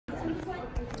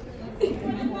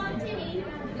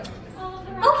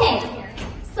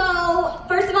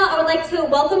like to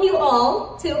welcome you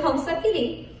all to Homestuck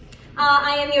PD.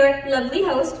 I am your lovely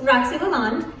host, Roxy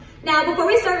Lalonde. Now, before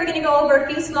we start, we're going to go over a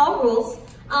few small rules.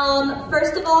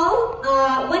 First of all,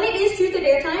 when it is truth or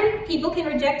dare time, people can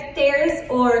reject dares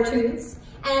or truths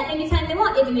at any time they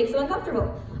want if it makes them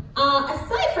uncomfortable.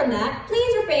 Aside from that,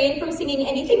 please refrain from singing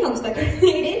anything Homestuck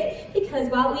related, because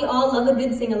while we all love a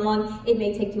good sing-along, it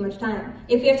may take too much time.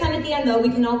 If we have time at the end, though, we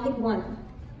can all pick one.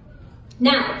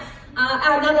 Now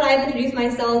that I've introduced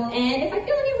myself, and if I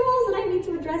feel any rules that I need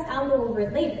to address, I'll go over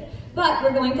it later. But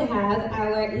we're going to have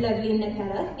our lovely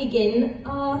Nepeta begin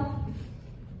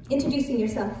introducing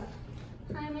yourself.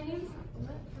 Hi, my name's...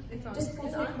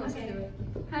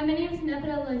 Hi, my name's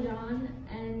Nepeta Lejean,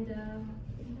 and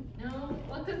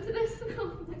welcome to this. I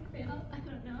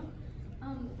don't know.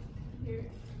 Here.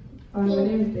 Hi, my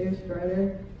name's dearest.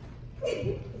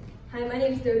 Hi, my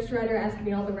name's dearest. Asking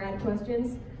me all the rad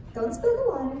questions. Don't spill the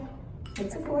water.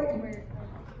 Take support.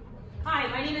 Hi,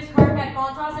 my name is Carpet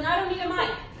Baltos, and I don't need a mic.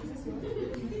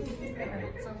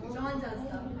 John does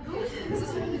stuff. Of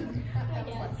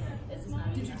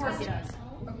course he does.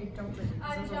 Okay, don't drink.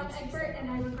 I'm John Egbert, and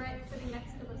I regret sitting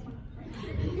next to this one.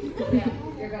 Yeah,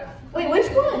 you're good. Wait, which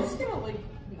one? Just gonna like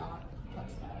not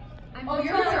touch that. Oh,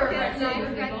 you're good. I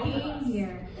regret being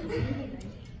here.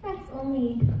 That's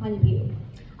only one of you.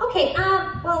 Okay,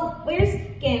 well, where's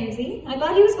Gamzee? I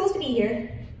thought he was supposed to be here.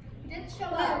 He didn't show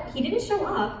up. He didn't show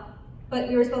up, but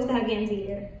you were supposed to have Gamzee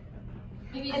here.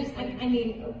 Maybe I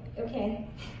mean, okay.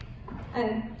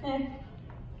 Okay.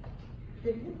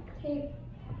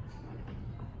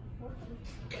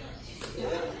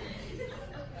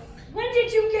 When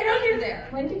did you get under there?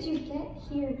 When did you get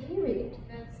here, period?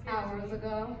 That's hours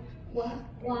ago. What?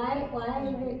 Why?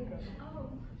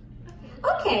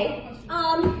 Okay,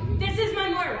 This is my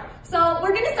Moira. so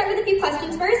we're gonna start with a few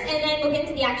questions first, and then we'll get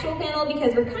into the actual panel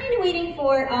because we're kind of waiting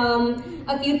for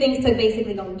a few things to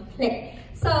basically go into play.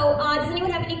 So, does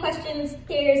anyone have any questions,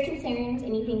 dares, concerns,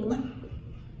 anything? What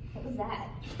was that?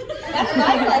 That's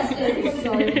my question.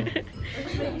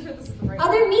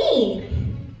 Other me.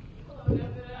 Hello,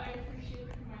 Nepeta. I appreciate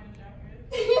the command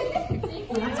jacket.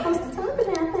 We're not supposed to talk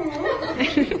about that.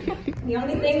 The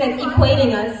only thing that's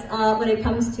equating us when it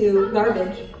comes to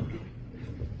garbage.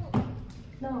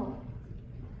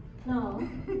 No.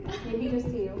 Maybe just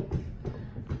you.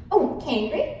 Oh,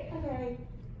 Cangry? Okay,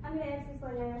 I'm gonna ask this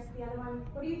like I asked the other one.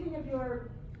 What do you think of your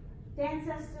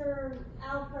ancestor,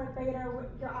 alpha, beta,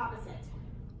 your opposite?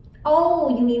 Oh,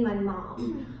 you mean my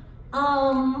mom?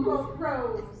 Well,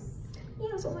 pros.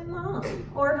 Yeah, so my mom.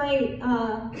 Or my,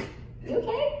 you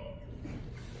okay?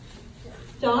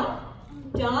 John?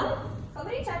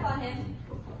 Somebody check on him.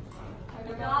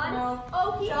 John? No.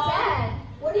 Oh, he's John? dead.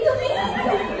 What do you mean?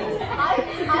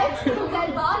 I've seen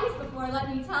dead bodies before, let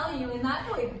me tell you, and that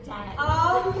boy's dead.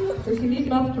 Does he need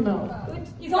enough to know?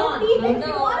 He's Don't gone. even- No,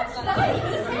 what? What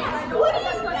are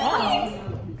you saying?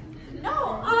 No.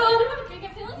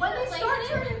 When they start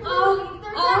turning blue,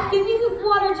 they're dead. Give me the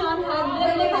water John had.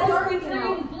 When they start freaking turning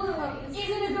out. blue, is it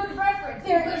a good reference?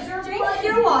 Here, Because your drink blood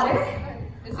your water.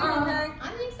 is I'm the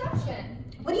exception.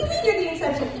 What do you mean you're the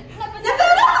exception?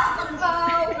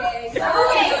 Okay. Okay,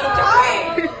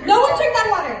 sorry. No one drink that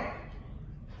water.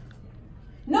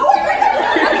 No one drink that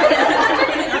water.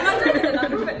 I'm not drinking it,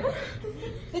 I'm moving it.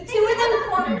 The two of them.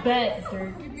 Bet,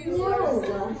 sir.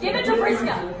 No. Give it to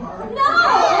Friska.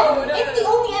 No. It's the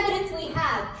only evidence we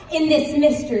have in this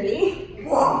mystery.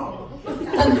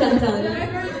 Dun dun dun.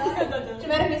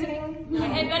 Dramatic music, anyone? I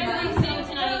had better things to do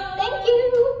tonight. Thank you.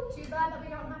 Too bad that we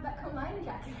don't have that combined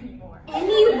jacket anymore.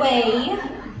 Anyway,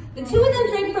 the two of them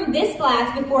drank from this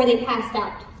glass before they passed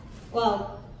out.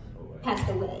 Well, passed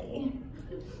away.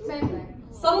 Same thing.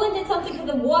 Someone did something to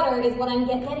the water is what I'm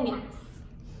getting at.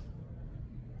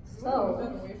 So,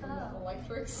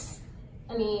 Electrics.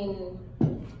 I mean,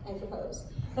 I suppose.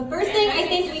 The first thing I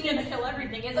think we It's need gonna kill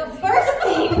everything, isn't The it? first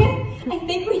thing I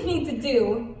think we need to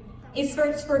do is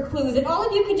search for clues. If all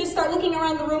of you could just start looking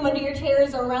around the room under your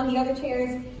chairs or around the other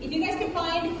chairs, if you guys can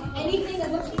find anything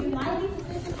that looks to you mildly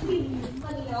suspicious, please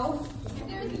let me know. If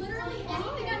there's literally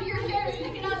anything under your chairs,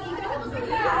 pick it up. You can look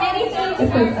at Anything. If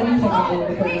there's anything Wait,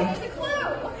 over there's a clue.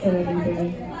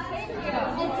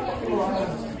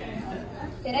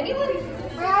 Did anyone?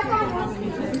 I found one.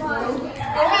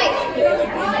 All right. I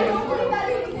don't believe that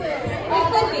is a clue. It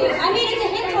could be. I mean, it's a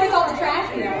hint towards all the trash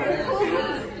here.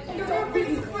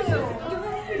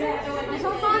 So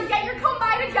fun, get your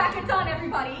combined jackets on,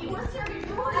 everybody. We're serious.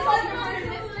 We're on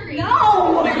mystery.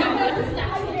 No!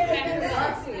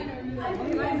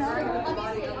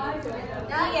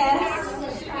 Yes.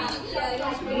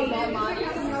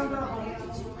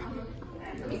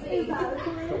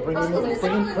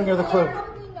 Bring her the clue.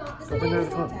 What?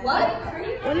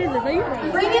 What is it?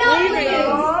 Bring it on!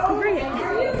 Bring it.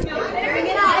 Bring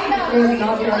it on!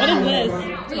 What is this?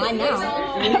 Mine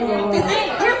now. Hey,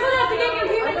 careful not to get your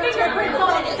human fingerprints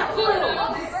on it. It's a clue.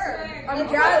 I'm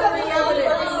gathering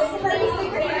evidence.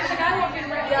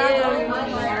 There's my.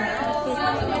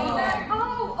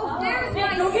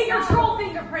 Go get your troll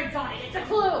fingerprints on it. It's a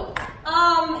clue.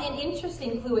 An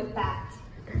interesting clue at that.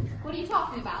 What are you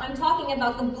talking about? I'm talking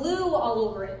about the blue all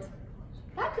over it.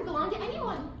 That could belong to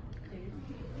anyone.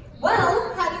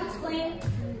 Well, how do you explain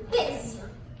this?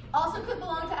 Also could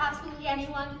belong to absolutely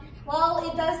anyone. Well,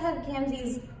 it does have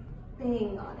Gamzee's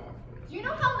thing on it. Do you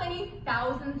know how many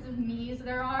thousands of me's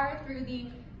there are through the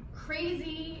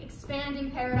crazy,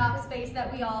 expanding paradox space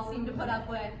that we all seem to put up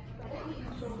with?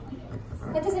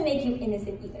 That doesn't make you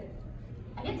innocent either.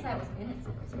 I didn't say I was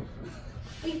innocent.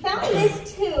 We found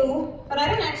this too, but I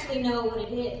don't actually know what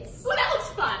it is. Well, that looks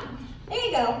fun. There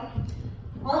you go.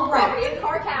 All Property right. of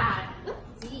Carcat. Let's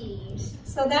see.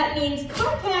 So that means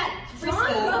Carcat, John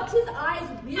Frisco. rubbed his eyes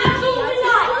really. Absolutely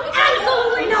not.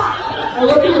 Absolutely not. I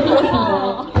love your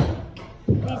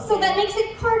person. So that makes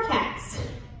it Carcats.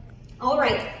 All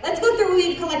right, let's go through what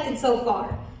we've collected so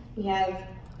far. We have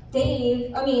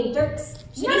Dirk's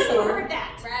None shitty of you sword. heard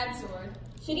that. Brad sword.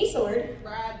 Shitty sword.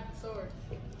 Brad sword.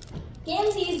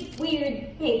 Gamzee's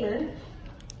weird paper.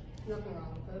 Nothing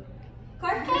wrong with it.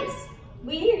 Carcat's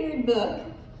weird book.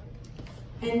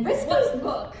 And Briscoe's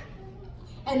book.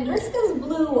 And Briscoe's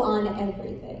blue on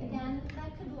everything. Again,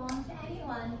 that could belong to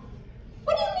anyone.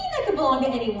 What do you mean that could belong to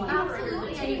anyone?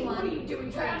 Absolutely anyone. What are you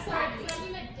doing trying to stop me? Does that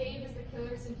mean that Dave is the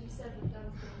killer since you said that that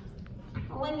was Gamzee?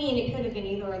 Well, I mean, it could have been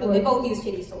either of them. They both use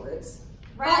shitty swords.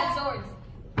 Brad swords.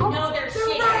 No, they're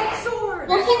shitty. Sword.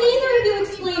 Well, can either of you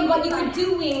explain what you were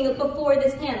doing before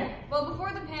this panel? Well,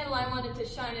 before the panel, I wanted to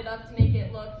shine it up to make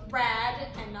it look rad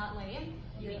and not lame.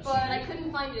 But I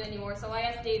couldn't find it anymore, so I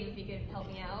asked Dave if he could help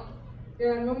me out.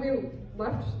 Yeah, and when we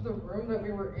left the room that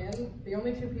we were in, the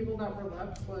only two people that were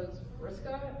left was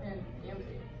Friska and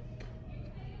Gamzee.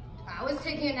 I was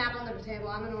taking a nap under the table.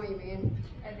 I don't know what you mean.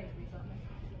 I think it's something.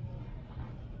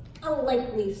 A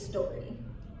likely story.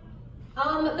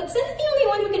 But since the only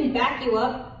one who can back you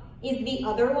up is the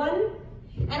other one,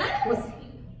 and I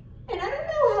don't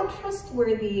know how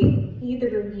trustworthy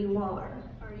either of you are.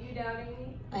 Are you doubting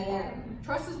me? I am.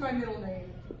 Trust is my middle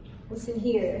name. Listen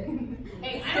here.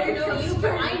 Hey, I don't know you,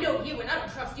 but I know you, and I don't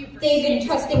trust you for David shit.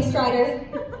 Trusting Strider.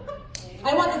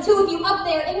 I want the two of you up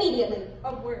there immediately.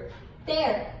 Up where?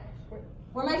 There.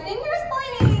 Where my finger's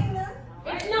pointing.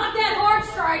 It's not that hard,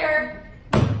 Strider.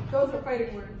 Those are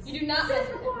fighting words. You do not mess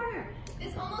with it.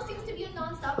 This almost seems to be a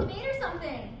non-stop debate or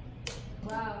something.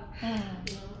 Wow.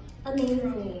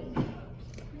 Amazing.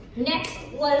 Next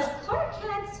was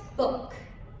Carcat's book.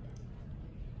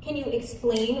 Can you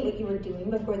explain what you were doing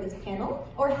before this panel,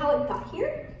 or how it got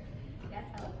here? Yes,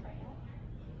 I was right.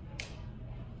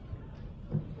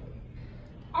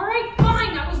 All right,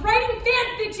 fine. I was writing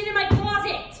fan fiction in my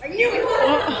closet. I knew it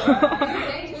was.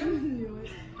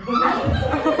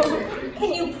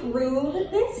 Can you prove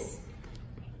this?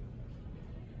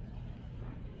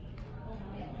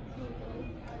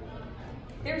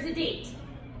 There's a date.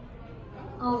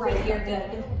 All right, you're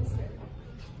good.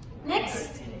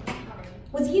 Next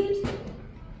was you two.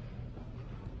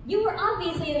 You were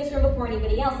obviously in this room before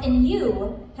anybody else, and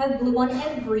you have blue on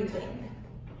everything.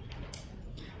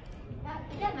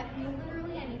 Again, that can mean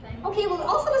literally anything. Okay, well, it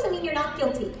also doesn't mean you're not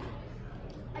guilty.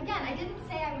 Again, I didn't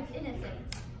say I was innocent.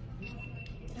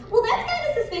 Well, that's kind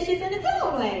of suspicious in its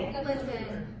own way.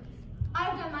 Listen,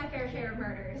 I've done my fair share of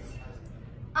murders.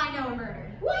 I know a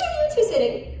murder. Why are you two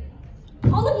sitting?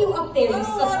 All of you up there, you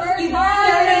dirty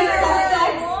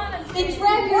suspects. Then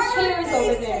drag your chairs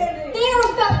over there. They are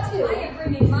about to. I am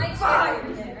bringing my chair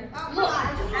over there. Look,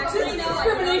 Actually, no.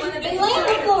 And lay on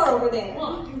the floor over there.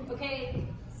 Look, okay,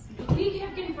 we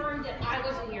have confirmed that I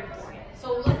wasn't here for it,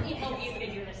 so let me help you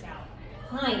figure this out.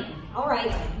 Fine. All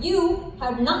right. You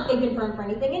have not been confirmed for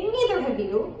anything, and neither have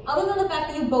you, other than the fact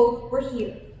that you both were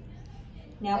here.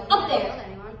 Now, up there.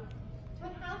 Do I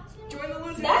have to? Join the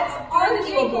losers. That's Join the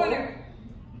arguable. corner.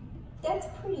 That's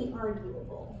pretty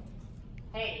arguable.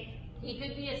 Hey, he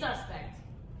could be a suspect.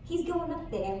 He's going up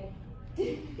there.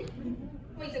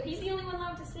 Wait, so he's the only one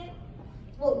allowed to sit?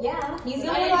 Well, yeah. He's the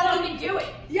I only didn't one. fucking do it.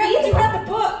 Yeah, but you have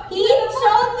the book. He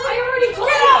showed the. I already told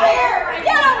you.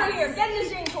 Get over here. Get in the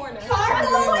shame corner. It's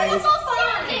all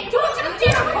fine. Don't you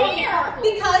get over here!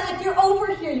 Because if you're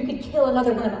over here, you could kill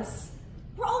another one of us.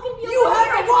 We're all gonna be You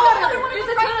have the water. There's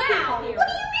a ton of people here. What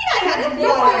do you mean I have the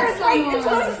water? It's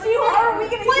closest to you. How are we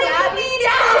going to What do you mean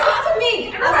it's closest to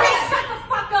me? Everybody shut the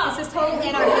fuck up! This is total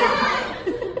anarchy.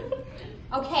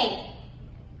 Okay.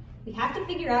 We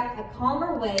out a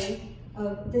calmer way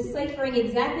of deciphering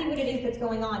exactly what it is that's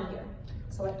going on here.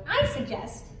 So what I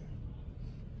suggest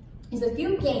is a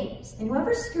few games, and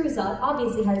whoever screws up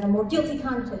obviously has a more guilty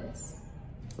conscience.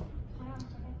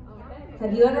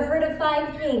 Have you ever heard of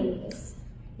 5 games?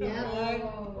 Yeah.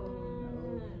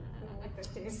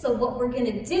 So what we're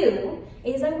gonna do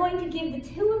is I'm going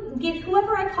to give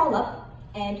whoever I call up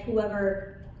and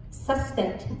whoever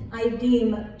suspect I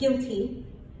deem guilty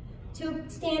to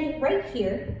stand right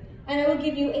here, and I will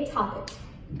give you a topic.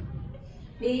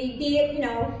 Be it, you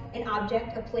know, an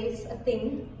object, a place, a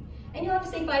thing, and you'll have to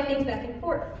say 5 things back and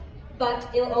forth. But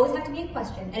it'll always have to be a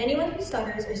question, and anyone who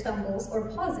stutters or stumbles or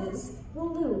pauses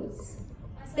will lose.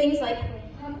 Things like,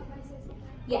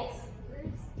 yes.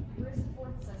 Where's the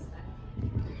 4th suspect?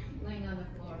 Laying on the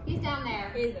floor. He's down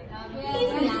there. He's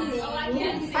Oh, I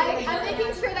can't see. I'm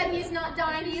making sure that he's not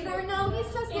dying either. No,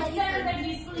 he's just It's lazy. better than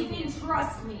he's sleeping,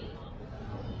 trust me.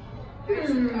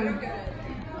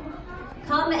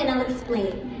 Come and I'll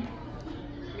explain.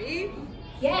 Me?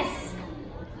 Yes,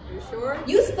 You sure?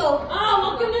 you spoke. Oh,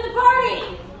 welcome to the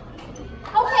party!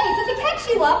 Okay, so to catch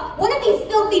you up, one of these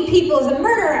filthy people is a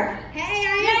murderer.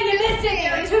 Yeah, you missed it.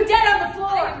 There are 2 dead on the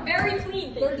floor. Very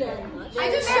clean. They're dead.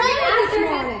 I just realized this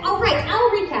morning. All right, I'll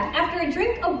recap. After a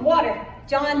drink of water,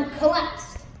 John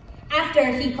collapsed.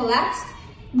 After he collapsed,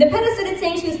 the pedal started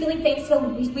saying she was feeling faint, so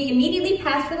we immediately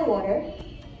passed for the water.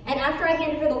 And after I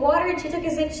handed her the water and she took a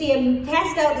sip, she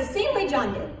passed out the same way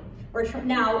John did.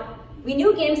 Now, we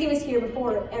knew Gamzee was here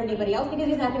before everybody else because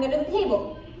he was napping under the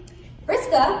table.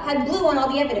 Friska had blue on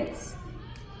all the evidence.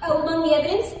 Oh, among the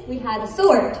evidence, we had a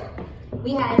sword.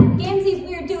 We had Gamzee's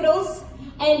weird doodles,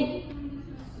 and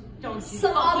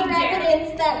some other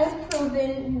evidence that was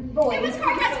proven void. It was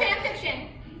Cartman's fan fiction.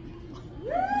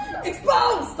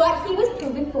 Exposed! But he was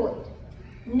proven void.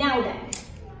 Now then,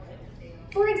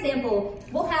 for example,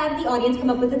 we'll have the audience come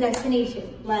up with a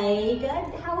destination, like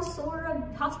a house or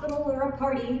a hospital or a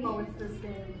party. Oh, it's the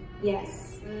same.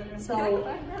 Yes. So,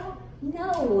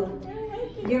 no,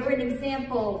 you're an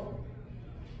example.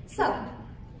 So,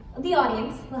 the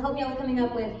audience will help me out with coming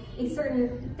up with a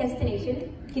certain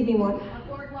destination. Give me one. A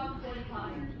boardwalk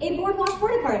 45. A boardwalk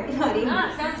porta potty.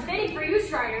 Ah, sounds fitting for you,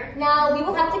 Strider. Now, we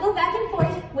will have to go back and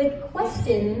forth with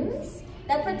questions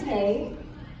that pertain.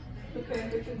 Okay,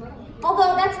 which is that?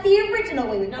 Although that's the original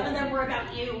way we None of play. them were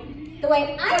about you. The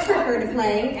way I prefer to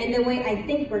play, and the way I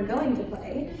think we're going to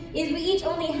play, is we each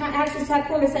only have to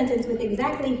form a sentence with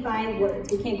exactly 5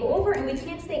 words. We can't go over and we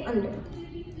can't stay under.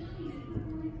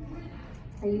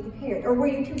 Are you prepared? Or were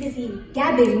you too busy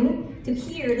gabbing to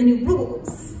hear the new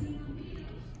rules?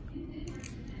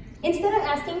 Instead of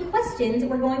asking questions,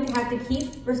 we're going to have to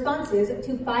keep responses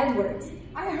to 5 words.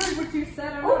 I heard what you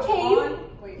said. I'm Okay. not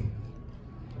on. Wait.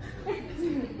 I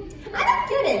don't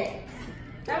get it.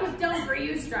 That was done for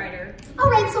you, Strider. All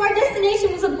right, so our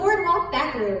destination was a boardwalk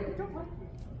back room.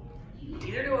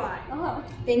 Neither do I.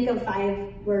 Think of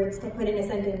 5 words to put in a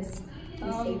sentence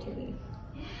and say to me.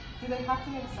 Do they have to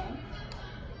make sense?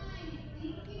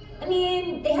 I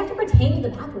mean, they have to pertain to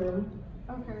the bathroom.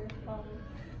 Okay.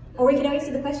 Or we could always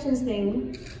do the questions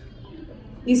thing.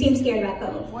 You seem scared about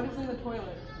both. What is in the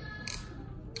toilet?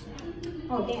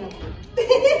 Oh, damn.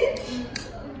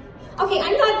 Okay,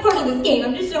 I'm not part of this game.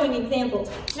 I'm just showing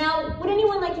examples. Now, would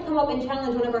anyone like to come up and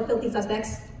challenge one of our filthy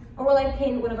suspects? Or will I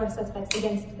pin one of our suspects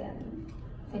against them?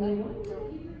 Anyone?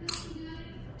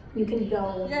 You can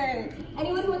go. Yay!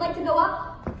 Anyone who would like to go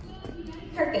up?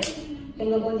 Perfect. Then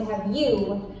we're going to have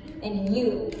you and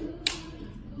you.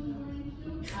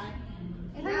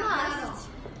 If I must.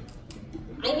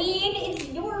 I mean, it's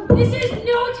your... This is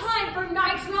no time for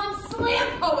Nitron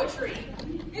slam poetry.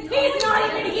 He's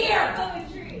not even here.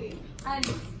 I'm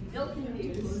still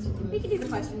confused. We can do the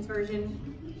questions version.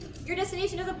 Your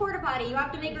destination is a porta potty. You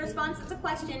have to make a response that's a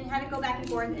question, have it go back and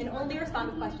forth, and only respond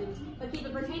with questions. But keep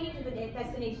it pertaining to the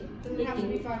destination. Does it have to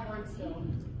be 5 words still?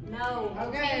 No.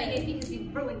 Okay. Pertaining is because you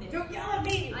ruined it. Don't yell at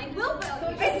me! I will tell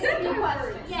you. I said the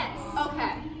question. Yes.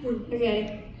 Okay.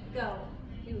 Okay. Go.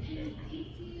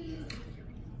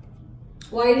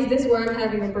 Why is this worm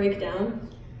having a breakdown?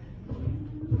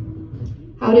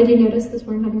 How did you notice this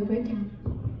worm having a breakdown?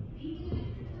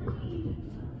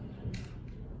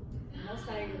 I'll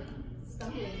start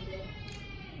stumbling a bit.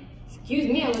 Excuse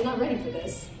me, I was not ready for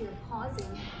this. You're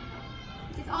pausing.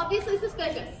 It's obviously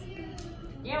suspicious.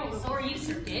 Yeah, well, so are you,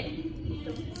 Sir Kid.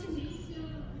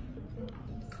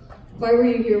 Why were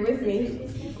you here with me?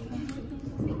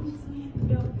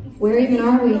 Where even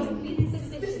are we?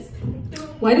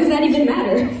 Why does that even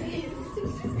matter?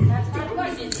 That's 5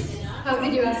 questions, is it not? How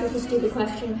could you ask such a stupid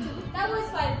question? That was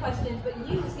 5 questions, but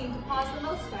you seem to pause the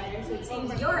most, Strider, so it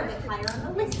seems you're a bit higher on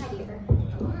the list here.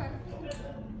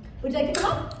 Would you like to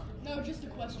come up? No, just a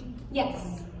question.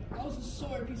 Yes. How is a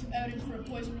sword a piece of evidence for a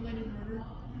poison-related murder?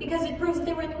 Because it proves that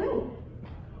they were in the room.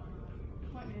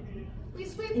 Point mandated. We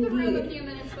sweep the room a few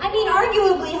minutes before. I mean,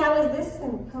 arguably, how is this?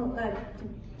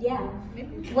 Yeah,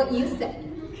 what you said.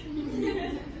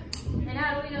 And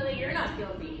how do we know that you're not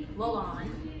guilty? Lalon.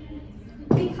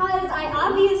 Because I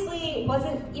obviously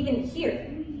wasn't even here,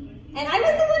 and I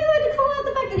was the one who had to call out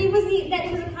the fact that it was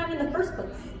a crime in the first place.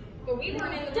 But we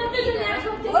weren't in the Death is a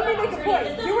natural thing. Let me make a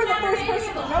point. You were the first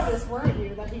person to notice, weren't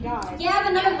you, that he died? Yeah,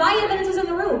 but none of my evidence was in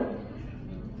the room.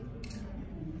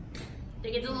 I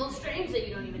think it's a little strange that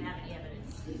you don't even have any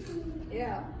evidence.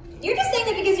 Yeah. You're just saying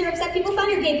that because you're upset people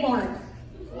found your gay porn.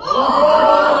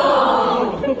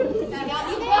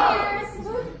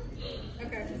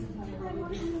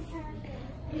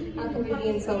 How come you're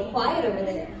being so quiet over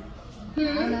there? I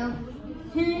don't know.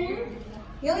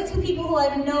 The only two people who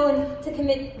I've known to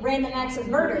commit random acts of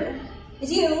murder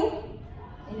is you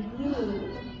and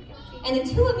you. And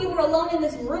the two of you were alone in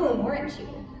this room, weren't you?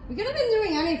 We could have been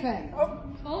doing anything.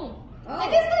 I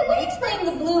guess that would explain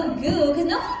the blue goo, because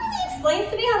no one really explains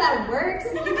to me how that works.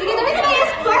 Because every time I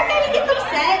ask Clark, he gets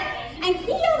upset, and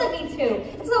he yells at me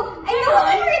too. So I know I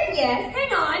heard yes.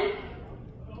 Hang on.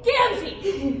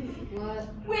 Gamzee. What?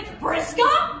 With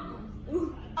Briska?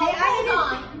 Hey, hold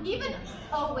on. Even.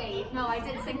 Oh wait, no, I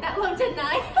did sing that one, didn't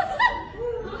I?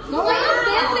 No, I have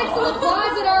fanfics in the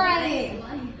closet already.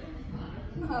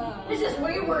 This is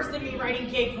way worse than me writing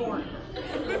gay porn. I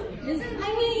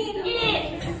mean, It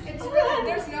is. It's really,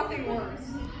 there's nothing worse.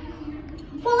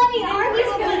 well, I mean,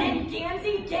 Briska arguably. and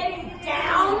Gamzee getting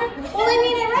down? Well, I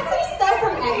mean, I read some stuff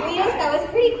from Annyywaaay that was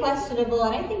pretty questionable,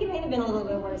 and I think it may have been a little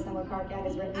bit worse than what Carcat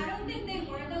has written. I don't think they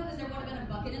were though, because there would have been a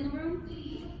bucket in the room.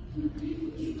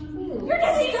 You're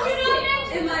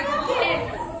disgusting. In my bucket.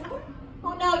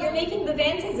 Oh no, you're making the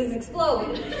Vantases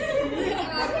explode. Can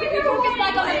we focus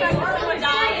back on the fact that someone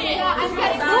died? Yeah, I'm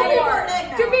getting bored.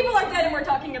 Two people are dead and we're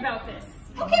talking about this.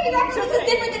 Okay, but actually, this is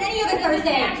different than any other It's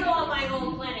Thursday. natural on my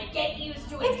home planet. Get used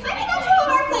to it. It's kind of natural on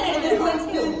our planet at this point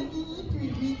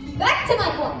too. Back to my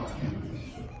point.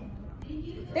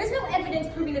 There's no evidence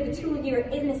proving that the two of you are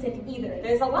innocent either.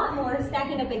 There's a lot more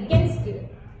stacking up against you.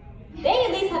 They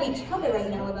at least have each other as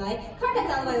an alibi.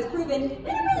 Carpet's alibi was proven. They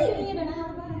don't really need an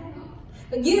alibi.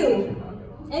 But you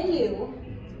and you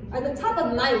are the top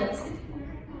of my list.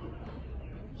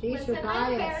 She's Listen,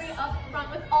 I'm very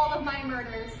upfront with all of my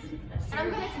murders. And I'm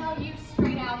gonna tell you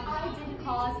straight out, I didn't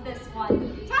cause this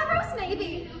one. Tavros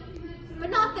maybe, but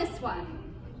not this one.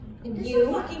 And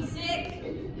you? Fucking sick.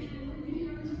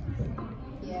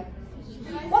 Yeah.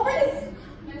 What was?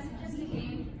 Just a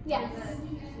game. Yes.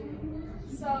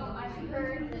 So I've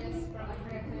heard this from a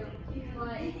friend who,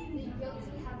 but the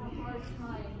guilty have a hard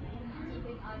time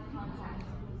keeping eye contact.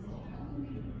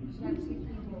 Should have two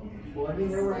people. Well, I mean,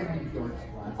 there were any shorts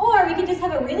last. Or we could just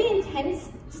have a really intense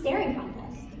staring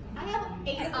contest. I have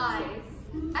 8 eyes.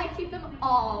 I keep them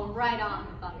all right on,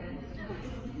 fucker.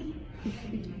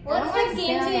 Well, let's have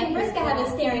Gamzee and Briska have a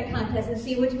staring contest and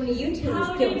see which one of you two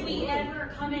How is did guilty. we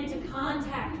ever come into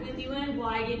contact with you and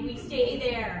why did we stay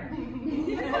there?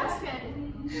 Good question.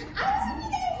 I was hoping to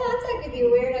get in contact with you,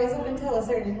 weirdos, up until a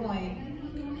certain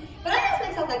point. But I ask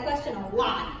myself that question a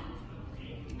lot.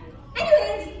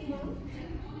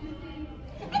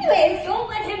 Anyways, Don't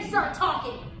let him start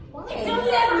talking. why? He'll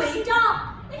never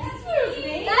stop. Excuse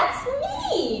me. That's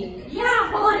me.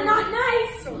 Yeah, well, I'm not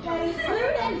nice. That is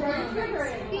rude and very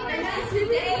triggering.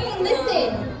 Hey,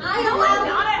 listen, I No, I'm allow.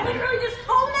 not. I literally just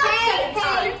called him out.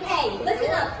 Hey,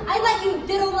 listen up. I let you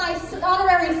diddle my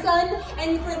honorary son,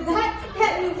 and for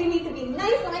that means you need to be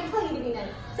nice, and I tell you to be nice.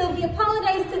 So if you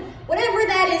apologize to whatever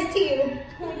that is to you,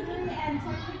 And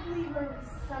technically we're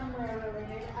somewhere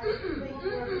related. I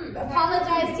think we're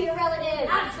apologize to your relative.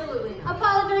 Absolutely not.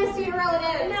 Apologize to your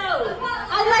relative. No.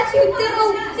 I let you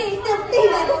diddle this thing.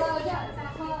 I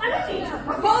don't need to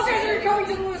apologize. You're going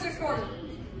to the loser's corner.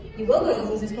 You will go to the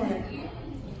loser's corner.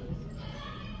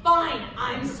 Fine.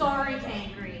 I'm sorry,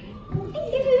 Cankry.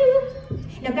 Thank you.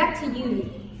 Now back to you,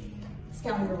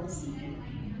 scoundrels.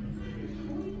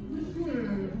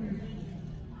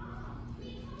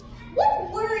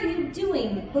 What were you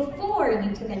doing before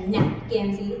you took a nap,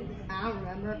 Gamzee? I don't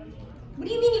remember. What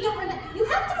do you mean you don't remember? You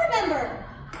have to remember.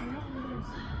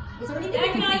 Was there anything?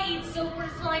 That guy eats silver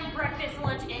slime breakfast,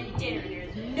 lunch, and dinner.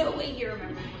 There's no way he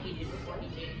remembers what he did before he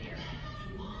came here.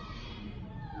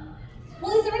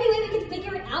 Well, is there any way we can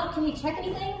figure it out? Can we check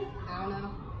anything? I don't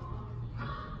know.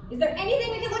 Is there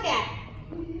anything we can look at?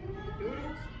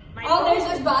 Oh, there's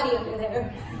his body over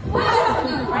there.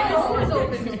 My door was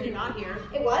open when we got here.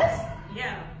 It was?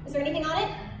 Yeah. Is there anything on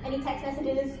it? Any text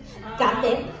messages?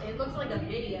 Gossip? It looks like a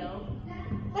video.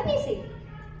 Let me see.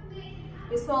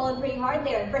 You're swallowing pretty hard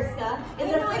there, Friska.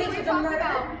 Is there footage of the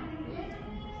murder?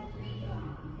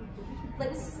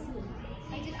 Let's see.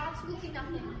 I did absolutely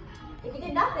nothing. If you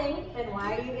did nothing, then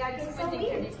why are you acting so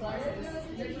weird?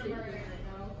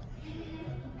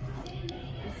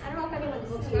 I don't know if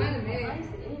anyone's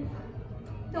seeing.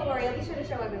 Don't worry, I'll be sure to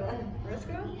show everyone.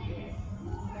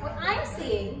 What I'm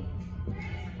seeing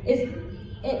is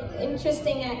an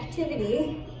interesting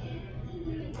activity.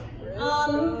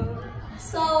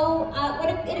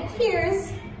 It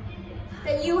appears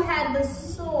that you had the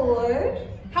sword.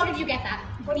 How did you get that?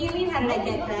 What do you mean, how did I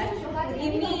get that? What do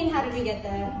you mean, how did you get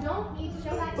that? Don't need to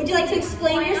show that. Would you like to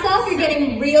explain yourself? You're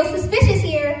getting real suspicious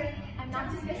here. I'm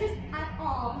not suspicious at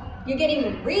all. You're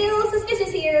getting real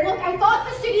suspicious here. Look, I thought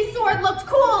the shitty sword looked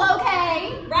cool,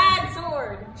 okay? Rad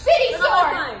sword. Shitty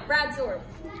sword! Rad sword.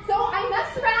 So I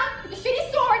messed around with the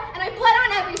shitty sword and I bled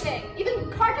on everything. Even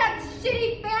Karkat's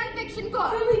shitty fan fiction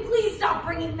book. Can we please stop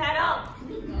bringing that up?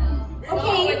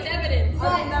 Okay. It's evidence.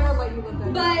 I'll never let you live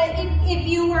that. But if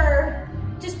you were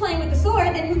just playing with the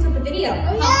sword, then who took the video?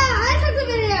 Oh yeah, I took the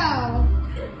video.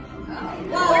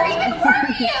 Well, Where even were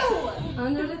you?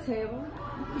 Under the table.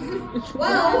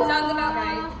 Well, Sounds about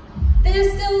right.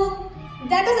 there's still,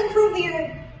 that doesn't prove that you're,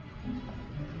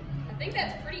 I think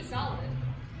that's pretty solid.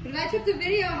 But if I took the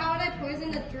video, how would I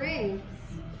poison the drinks?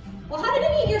 well, how did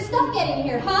any of your stuff get in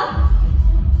here, huh?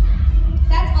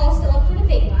 That's all still up for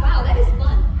debate. Wow, that is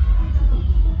fun.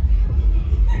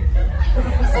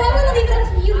 So I'm going to leave it up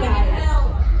to you guys.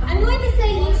 I'm going to say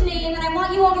each name, and I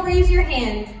want you all to raise your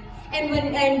hand.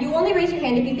 And you only raise your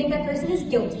hand if you think that person is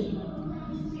guilty.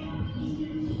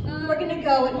 We're going to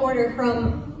go in order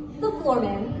from the floor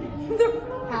man.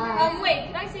 Wait,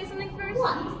 can I say something first?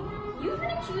 What? You've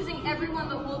been accusing everyone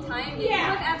the whole time, yet you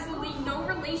have absolutely no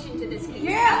relation to this case.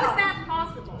 Yeah. How is that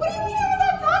possible? What do you mean how is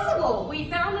that possible? We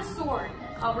found the sword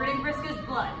covered in Vriska's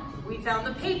blood. We found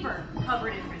the paper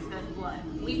covered in Vriska's blood.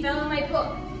 We found my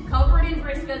book covered in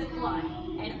Vriska's blood.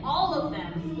 And all of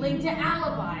them linked to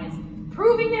alibis,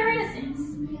 proving their innocence.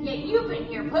 Yet you've been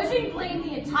here pushing blame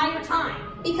the entire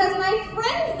time. Because my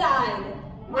friends died.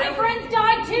 My friends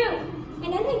died too.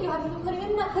 And I think you haven't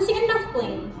been pushing enough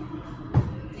blame.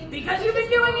 Because you've been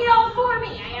doing it all for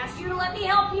me. I asked you to let me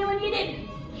help you and you didn't.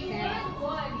 You were the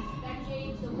one that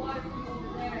gave the water from over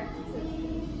there to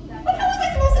that. But how was I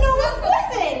supposed to know what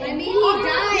person? I mean, he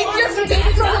died.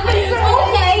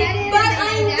 Okay, but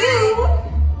I knew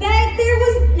that there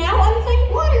was now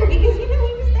unclaimed water because you knew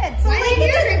he was dead. So like,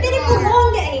 it didn't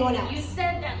belong to anyone else. You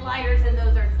said that liars and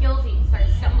those are guilty start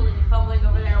stumbling and fumbling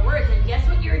over their words, and guess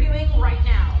what you're doing right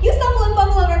now? You stumble and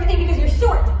fumble over everything because you're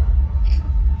short.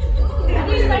 At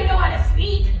least I know how to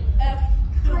speak.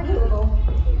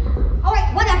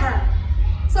 Alright, whatever.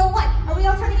 So what? Are we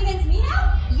all turning against me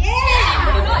now?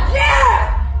 Yeah!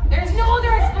 Yeah! There's no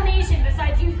other explanation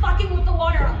besides you fucking with the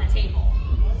water on the table.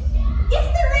 Yes,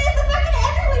 there is. The fact that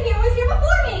everyone here was here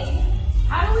before me.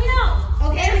 How do we know?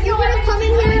 Okay, but you're gonna come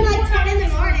in here at like 10 in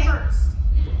the morning.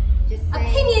 Just saying.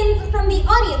 Opinions from the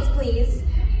audience, please.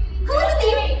 Who is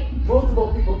it that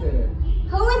Multiple people did it.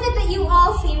 Who is it that you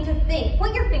all seem to think?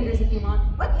 Point your fingers if you want.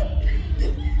 What?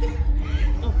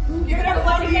 You're gonna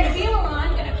let me get a feel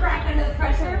on, gonna crack under the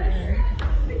pressure.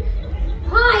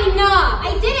 Hi, nah,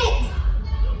 I did it.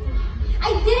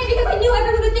 I did it because I knew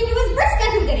everyone would think it was Vriska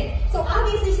who did it. So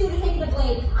obviously she would have taken the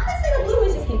blame. Honestly, the blue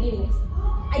was just convenient.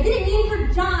 I didn't mean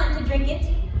for John to drink it.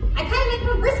 I kind of meant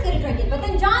for Vriska to drink it, but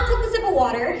then John took the sip of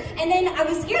water, and then I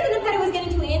was scared that Nepeta was getting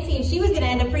too antsy and she was gonna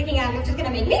end up freaking out, which was gonna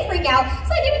make me freak out.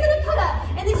 So I gave it to Nepeta,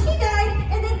 and then she died,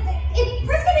 and then if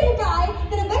Vriska didn't die,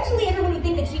 then eventually everyone would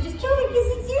think that she just killed her because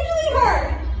it's usually her.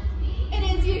 It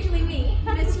is usually me.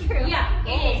 That is true. Yeah,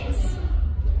 it is.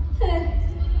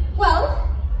 Well,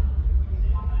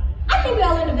 I think we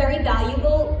all learned a very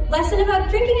valuable lesson about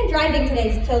drinking and driving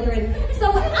today, children.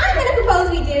 So what I'm going to propose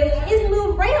we do is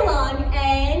move right along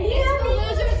and, you know, The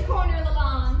loser's corner,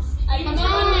 Lavance. Come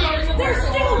on! They're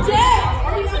still dead!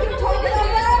 Are you not gonna talk about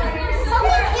that?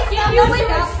 You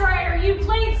Super Strider, you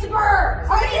played Spurs!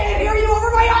 I can't hear you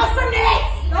over my awesomeness!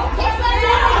 Don't kiss my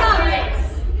ass!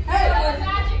 Hey,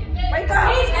 right there!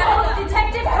 He's called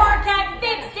Detective Karkat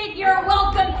fixed it, you're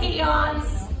welcome, peons!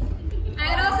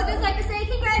 I'd also just like to say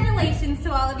congratulations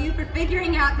to all of you for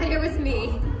figuring out that it was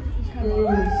me. Had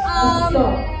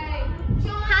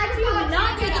you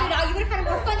not figured it out, you would have had a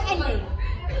more fun ending.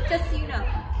 Just so you know.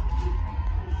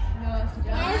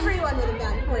 Everyone would have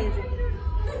gotten poisoned.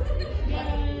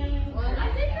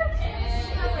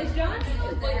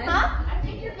 Huh?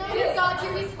 We got you,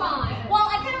 he's fine. Well,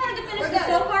 I kind of wanted to finish the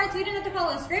show part, so we didn't have to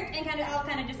follow a script and all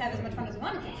kind of just have as much fun as we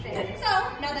wanted to. So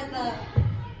now that the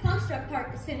construct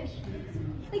part is finished,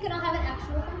 we can all have an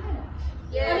actual fun night.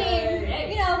 I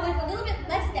mean, you know, with a little bit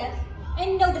less death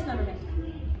and no dismemberment.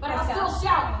 But I'll still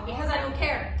shout because I don't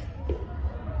care.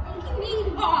 You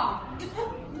mean? Oh.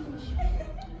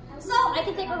 So I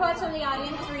can take requests from the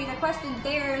audience for either questions,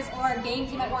 dares, or games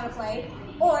you might want to play,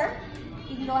 or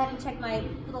you can go ahead and check my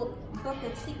little book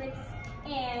of secrets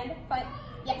and find.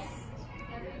 Yes.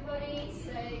 Everybody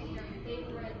say your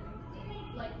favorite,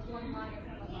 like, one-liner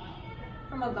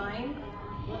From a vine.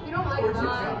 You don't like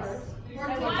vines.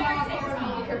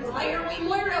 Why are we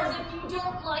mortals if you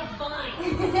don't like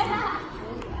vines?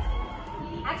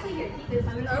 Actually, here, keep this.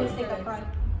 I'm going to stick up front.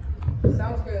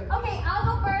 Sounds good. Okay, I'll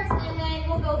go first, and then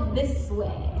we'll go this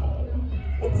way.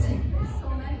 It's so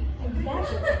many.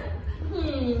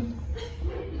 Exactly.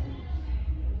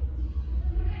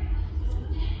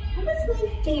 What's my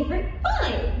favorite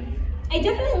vine? I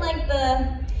definitely like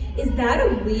the. Is that a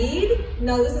weed?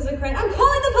 No, this is a crane. I'm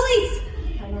calling the police.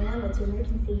 911, it's an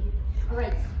emergency. All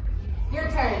right, your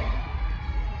turn.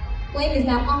 Blame is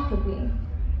now off of me.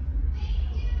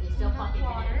 You still fucking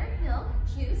Water, milk,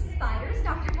 juice, spiders,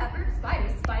 Dr. Pepper,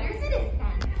 spiders, spiders it is then.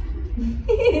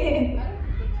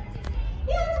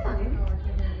 Yeah, that's fine.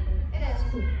 It is.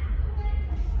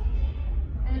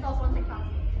 And it's also on TikTok.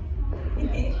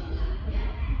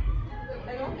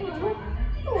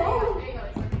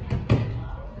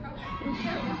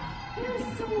 There's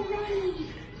so many.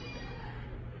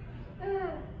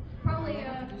 Probably I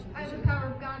have the power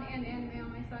of God and anime on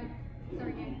my side.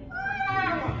 Sorry, game.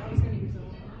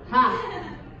 Ha!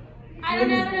 I don't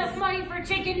have enough money for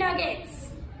chicken nuggets.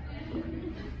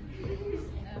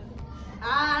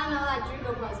 I don't know that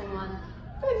Drugo posing one.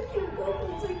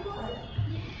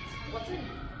 What's a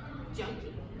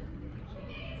junkie?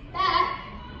 That.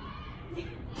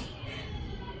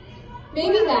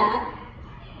 Maybe that.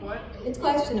 What? It's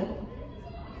questionable.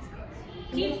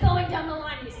 Keep going down the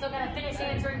line. We still gotta finish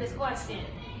answering this question.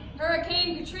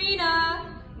 Hurricane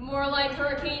Katrina, more like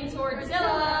Hurricane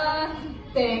Tortzilla.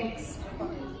 Thanks.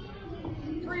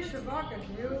 Free Shabaka,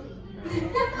 dude.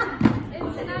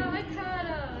 It's an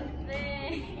avocado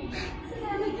thing.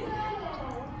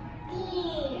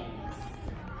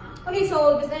 Okay,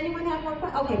 so does anyone have more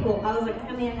questions? Okay, cool. I was like,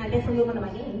 I mean, I guess we'll move on to my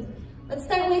games. Let's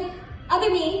start with other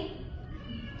me.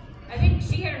 I think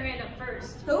she had her hand up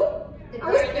first. Who? I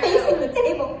was facing the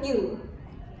table. You.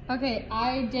 Okay,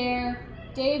 I dare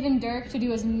Dave and Dirk to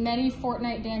do as many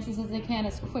Fortnite dances as they can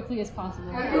as quickly as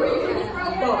possible. I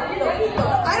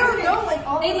don't know. Like,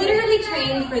 they literally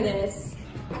trained for this.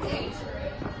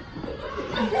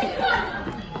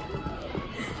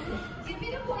 Give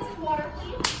me the poison water,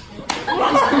 please.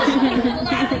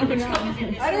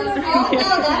 I don't know. Oh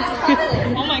no, that's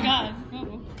chocolate. Oh my god.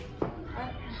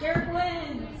 Derek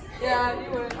wins. Yeah, you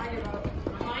would. I give up.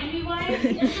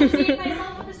 Anyway, associate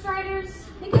myself with the Striders.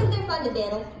 Because they're fun to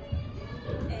diddle.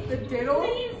 The diddle?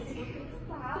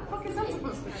 Okay, so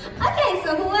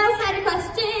who else had a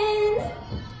question?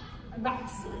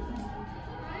 Roxy.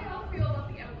 How do y'all feel about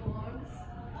the epilogues?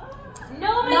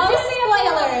 No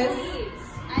spoilers.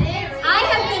 I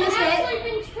have finished it. I've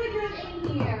been triggered in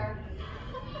here.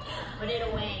 Put it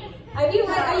away. Are you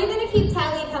gonna keep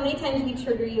tally of how many times we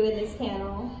trigger you in this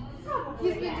panel?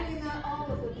 He's been doing that all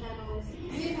of the panels.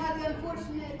 We've had the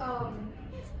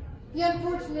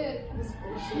unfortunate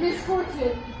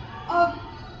misfortune of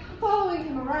following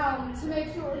him around to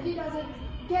make sure he doesn't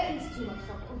get into too much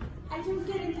trouble. I don't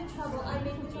get into trouble. I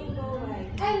make the trouble go away.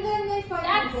 And then they fight.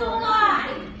 That's a lie.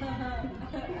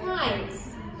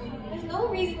 Guys, there's no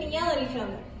reason to yell at each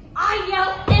other. I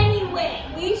yell anyway.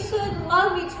 We should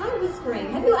love each other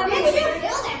whispering. Have you ever whispered?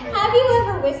 Have you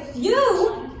ever whispered? You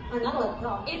are not allowed to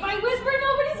talk. If I whisper,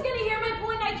 nobody's gonna hear my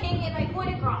point. I can't get my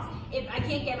point across. If I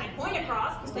can't get my point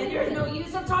across, then there's no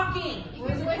use of talking. You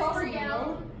can whisper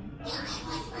yell.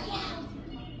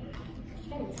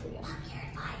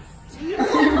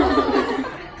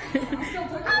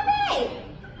 Alright!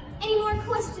 Any more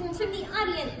questions from the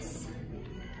audience?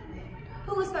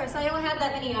 Who was first? I don't have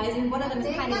that many eyes, and one of them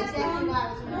is kind of obscure.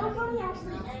 Nobody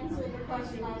actually answered the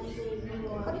question I gave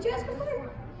before. What did you ask before?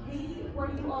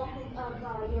 What do you all think of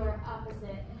your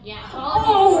opposite? Yeah.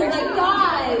 Oh my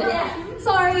god!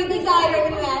 Sorry, the guy right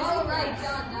when you asked. Oh right,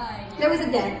 John died. There was a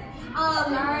death.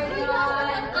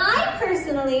 I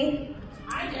personally,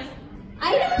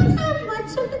 I don't have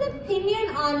much of an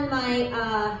opinion on my,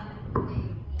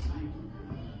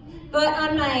 but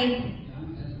on my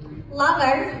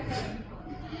lover.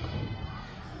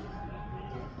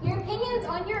 Your opinions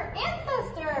on your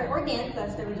ancestor, or the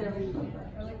ancestor, whichever you prefer.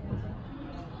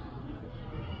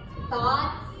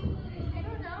 Thoughts? I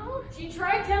don't know. She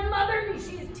tried to mother me.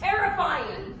 She's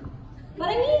terrifying. But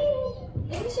I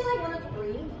mean, isn't she like one of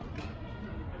 3?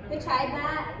 Who tried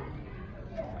that?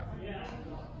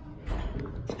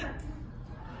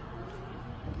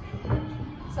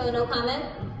 So no comment?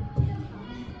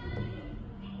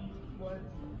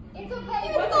 It's okay.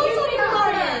 It's also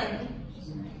important.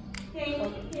 Okay,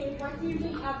 what do you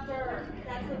think after?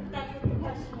 That's what the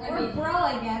question is. Or bro,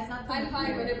 I guess. Not I'm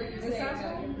fine whatever you say.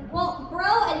 well,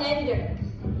 bro and then Dirk.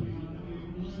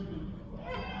 I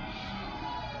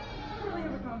don't really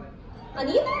have a comment. On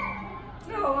either?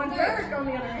 No, on Derek, on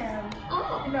the other hand.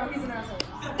 Oh. No, he's an asshole.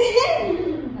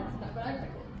 That's not, but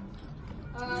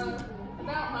I'm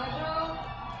about my bro,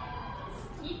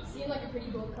 he seemed like a pretty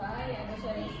cool guy. I wish I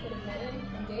could have met him.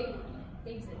 And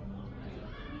Dave's it.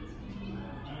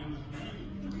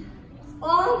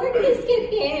 Oh, we're gonna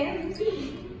skip games.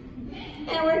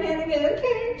 And we're gonna go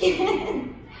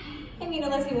again. I mean,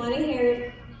 unless you want to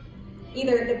hear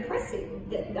either a depressing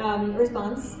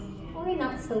response or a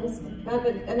not so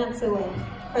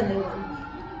friendly one.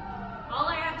 All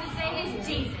I have to say is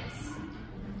Jesus.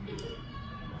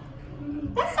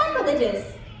 That's sacrilegious.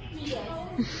 Yes.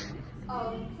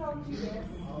 So yes.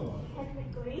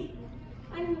 Technically.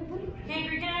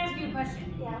 Kendrick, can I ask you a question?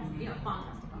 Yes. You know,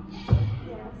 fantastic.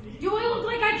 Yes. Do I look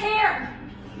like I care?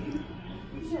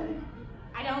 You should.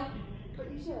 I don't. But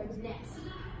you should. Next.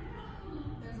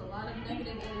 There's a lot of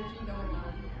negative energy going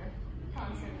on here.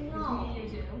 Constantly. No. You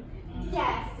too.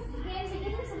 Yes. Gamzee,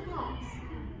 give her some claps.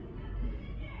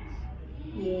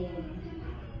 Yeah.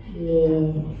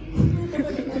 Whoa,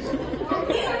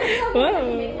 okay. Yeah,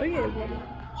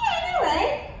 I know,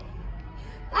 right?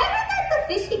 I heard that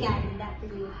the fishy guy did that for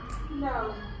you.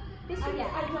 No. Fishy I guy.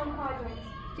 don't project.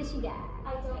 Fishy guy. I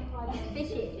don't project.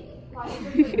 Fishy. Project.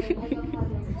 I don't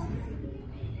project.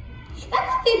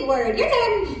 That's a big word. Your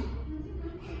turn.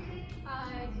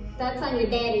 That's on your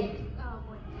daddy. Oh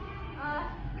boy.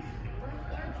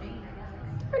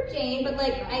 For Jane, but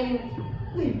like, I'm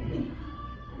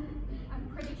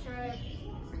pretty sure I've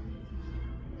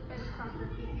been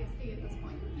conquered PTSD at this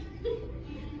point.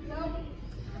 Nope.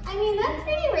 I mean, that's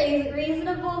pretty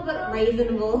reasonable, but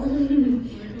reasonable.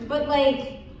 But like,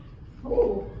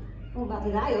 oh, I'm about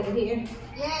to die over here.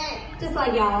 Yeah. Just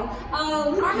like y'all.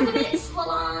 Arm of the bitch,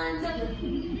 Lalonde.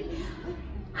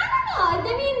 I don't know. I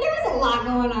mean, there was a lot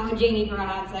going on with Janie for a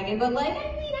hot second, but like,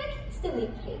 I mean, I can still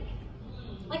eat cake.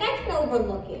 Like, I can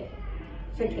overlook it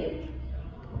for cake.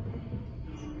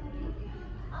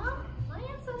 My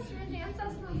ancestor and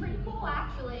ancestor were pretty cool,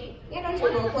 actually. Yeah, don't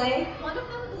you role play? One of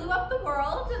them blew up the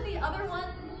world, and the other one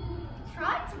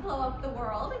tried to blow up the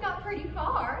world and got pretty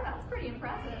far. That's pretty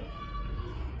impressive.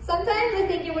 Sometimes I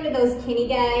think you're one of those kinny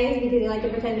guys because you like to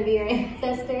pretend to be your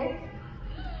ancestor.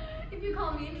 If you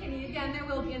call me a Kinney again, there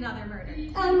will be another murder.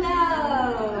 Oh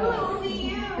no! Only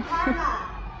you, Karma.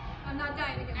 I'm not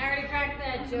dying again. I already cracked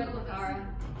that joke, Lacara.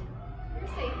 You're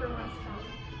safe for once, Tom.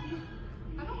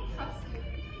 I don't trust you.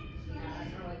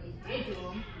 Did to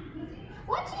him.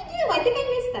 What'd you do? I think I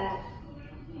missed that.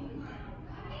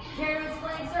 Care to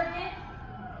explain, Circuit?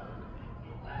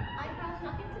 I have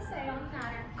nothing to say on the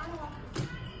matter. I walk.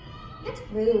 That's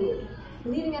rude.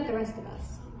 Leaving out the rest of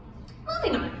us.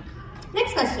 Moving on.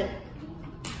 Next question.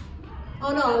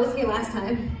 Oh no, I was here last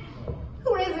time.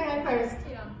 Who raised their hand first?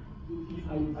 Yeah.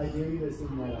 I dare you to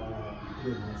sing that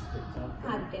goodness TikTok.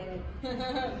 God damn it.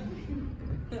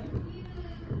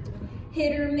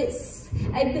 Hit or miss.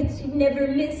 I bet you never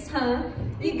miss, huh?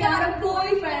 You got a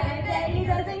boyfriend that he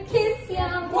doesn't kiss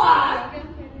ya. Why?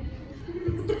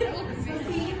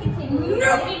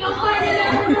 No, he don't find it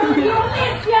ever. He'll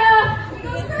miss ya.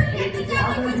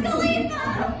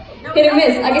 Hit or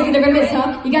miss, I guess you never miss,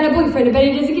 huh? You got a boyfriend, I bet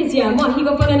he doesn't kiss ya. What? He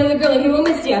go find another girl and he will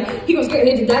miss ya. He goes straight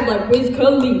into that like Wiz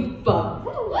Khalifa.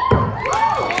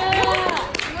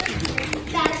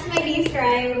 That's my B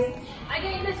stripes. I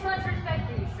gained this much respect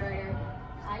for you, Strider.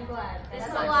 I'm glad. It's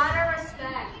That's a lot of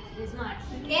respect. This much.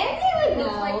 Gamzee would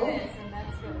Looks like know. this, and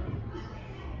that's good.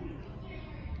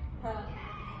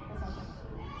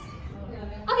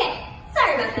 Okay,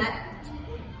 sorry about that.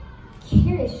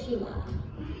 Kirishima.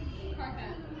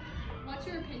 Carpet, what's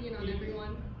your opinion on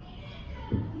everyone?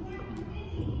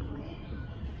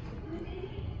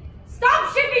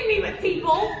 Stop shipping me with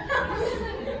people!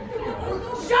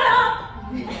 Shut up!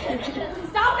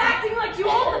 Stop acting like you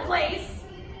own the place!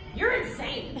 You're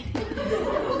insane!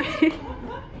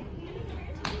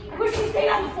 I wish you stayed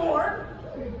on the floor!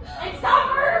 And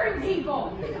stop murdering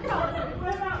people! Wait,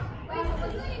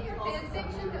 wasn't it in your fan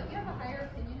fiction? Don't you have a higher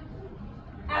opinion of them?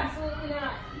 Absolutely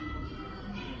not.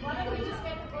 Why don't we just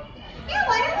get the book then? Yeah,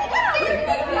 why don't we just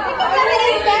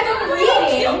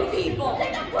Kill people!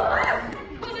 reading? Take the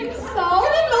book!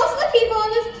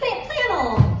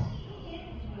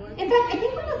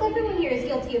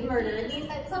 murder, at least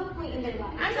at some point in their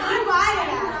life. I'm not lying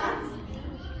about it.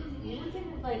 You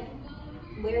didn't like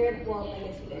wear it. Well, I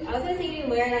guess you did. I was gonna say you didn't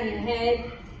wear it on your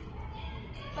head,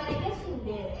 but I guess you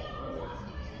did.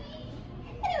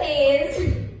 Anyways,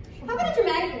 how about a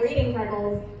dramatic reading,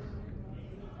 Cargles?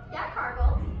 Yeah,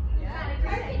 Cargles.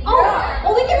 Yeah. Oh,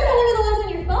 well, we can put one of the ones on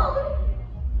your phone.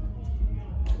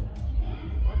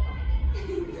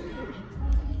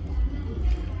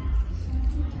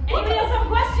 Anybody else have a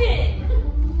question?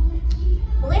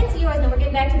 We'll answer yours, and then we're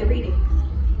getting back to the reading.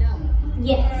 No.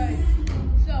 Yes. Alright.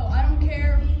 So, I don't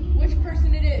care which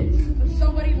person it is, but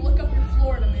somebody look up your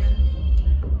Florida man.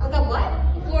 Look up what?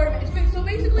 Florida man. So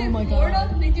basically in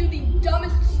Florida, they do the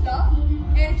dumbest stuff,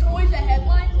 and it's always a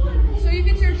headline. So you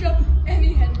can search up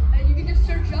any headline. You can just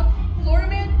search up Florida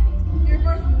man, your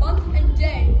birth month and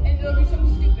day, and it'll be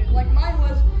something stupid. Like mine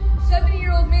was,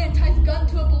 70-year-old man ties gun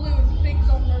to a balloon to fake his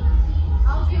own murder.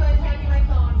 I'll do it. Hand me my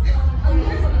phone.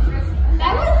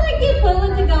 That was like the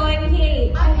equivalent to going,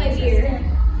 hey, I'm my beer.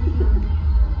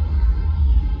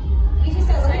 You should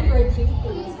start looking for a juice.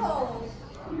 Please hold.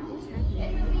 In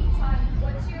the meantime,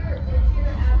 what's your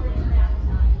average nap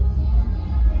time?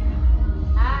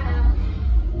 I don't know.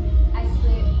 I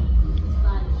sleep. It's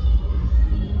fun.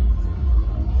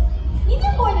 You do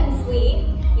more than sleep.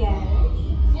 Yes.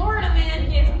 Florida man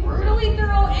gives brutally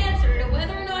thorough answer to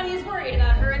whether or not he's worried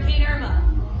about Hurricane Irma.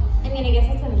 I mean, I guess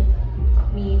that's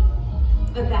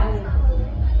a valid.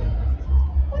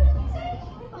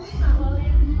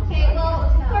 Okay, well,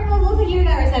 Cargles, looks like you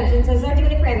got reception, so start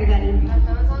doing it for everybody. My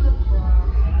phone's on the floor.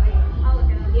 I'll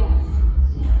look it up. Yes.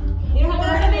 You don't have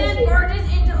Florida man barges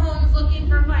into homes looking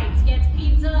for fights, gets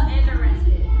pizza and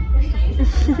arrested.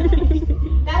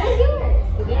 That was yours.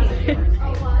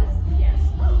 Oh, it was? Yes.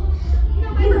 You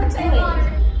know, my birthday honor.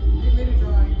 You made a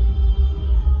drawing.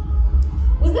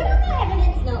 Was that on the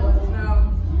evidence? No, it wasn't. No.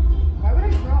 Why would I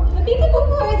draw it? The people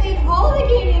before us ate all the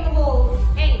candy in the bowls.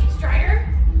 Hey, Strider,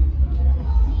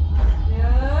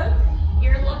 Yeah?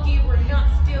 you're lucky we're not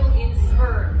still in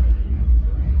Spur.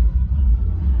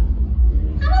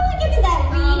 How about we get to that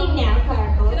reading now,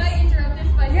 Cargles? Can I interrupt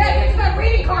this by Yeah, saying... it's not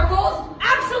reading, Cargles!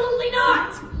 Absolutely not!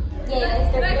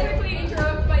 Yes, Can I quickly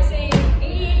interrupt by saying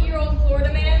 88-year-old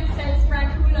Florida man sets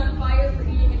raccoon on fire for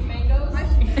eating his mangoes? I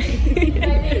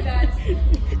think that's...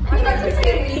 I think that's a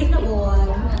pretty reasonable one.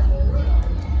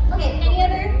 Okay, any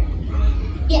other?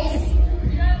 Yes.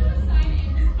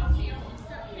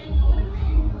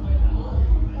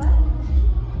 What?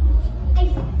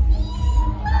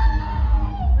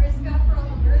 Risk up for all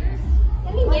the murders? I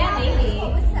mean, yeah, maybe.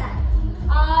 What's that?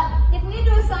 If we had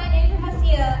to assign Andrew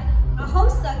Hussey a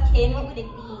Homestuck kin, what would it be?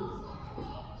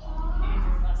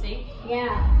 Andrew Hussey?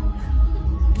 Yeah.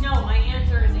 No, my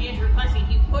answer is Andrew Hussey.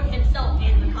 He put himself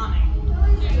in the comic.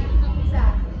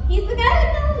 Exactly. He's the guy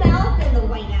with no mouth and the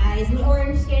white eyes and the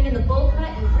orange skin and the bowl cut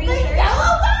and green shirt.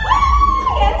 yellow guy?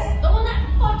 Yes. The one that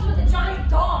fucks with the giant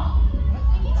dog.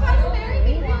 He tried to marry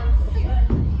me once.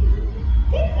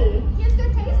 Did he? He has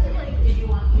good taste in language. Did you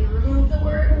want me to remove the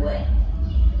word wit?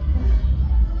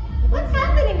 What's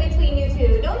happening between you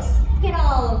two? Don't get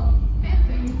all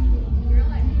You're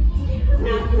like...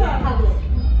 public.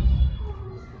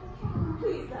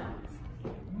 Please don't.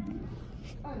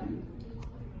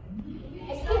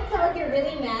 I can't tell if you're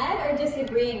really mad or just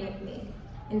agreeing with me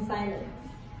in silence.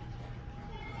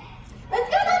 Let's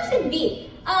go with option B.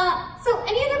 So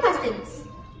any other questions?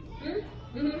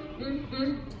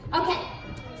 Okay,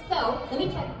 so let me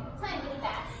check time really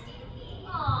fast.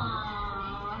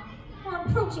 Aww, we're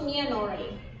approaching the end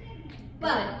already.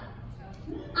 But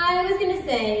I was gonna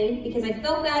say, because I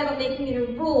felt bad about making it a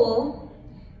rule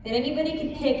that anybody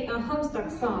could pick a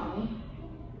Homestuck song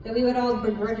that we would all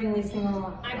begrudgingly sing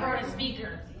along. I brought a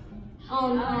speaker.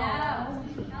 Oh no.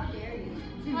 How dare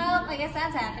you? Well, I guess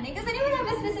that's happening. Does anyone have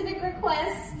a specific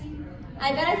request?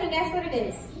 I bet I can guess what it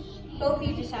is. Both of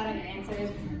you just shout out your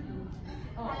answers.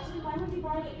 Actually, why don't we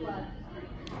borrow the blood?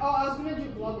 Oh, I was gonna do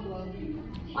blood.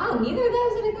 Wow, neither of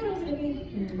those that I thought it was gonna be.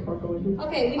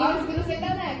 Okay, we I was gonna say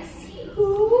that next.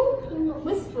 Who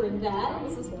whispered that?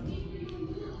 This is one.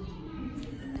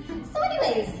 So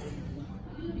anyways.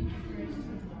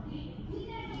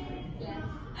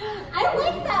 I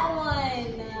like that one.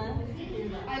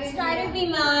 Strider be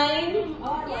mine.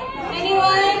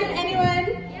 Anyone?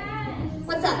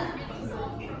 What's up?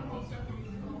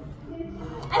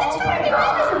 I think Strider be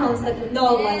mine was from Homestuck. No,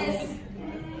 it wasn't.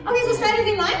 Okay, so Strider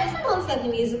be mine was from Homestuck the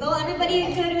musical.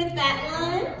 Everybody good with that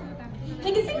one? We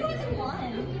can sing more than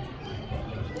one.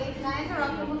 Wait, can I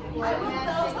interrupt him with Florida Man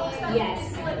singing? Yes.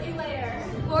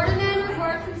 Florida Man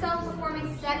records himself performing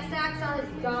sex acts on his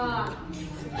dog.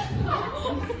 I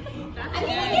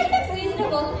mean, I guess that's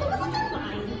reasonable. Look at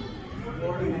mine.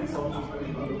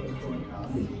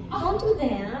 don't do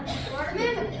that. Florida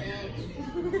man's a bitch.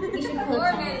 You should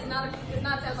Florida man does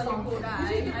not sound like a cool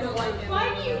guy. I don't like him. Why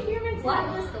do you humans What?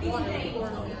 list these things?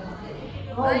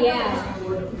 Oh yeah.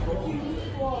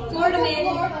 Florida man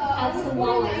has some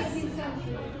walls. You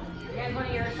guys want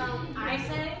to hear a song I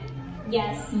say?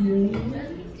 Yes.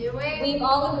 Do it. We've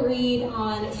all agreed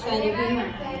on strategy.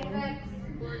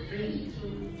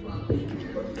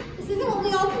 This isn't what we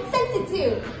all consented to.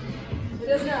 It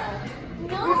is now.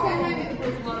 No.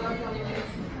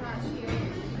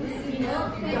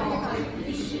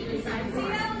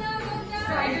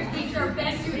 Strider speaks our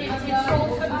best student control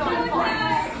some gun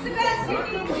parts.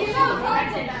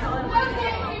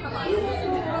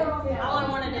 All I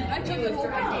wanted to do was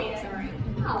drive dates, alright.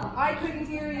 Oh. I couldn't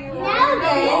hear you. Now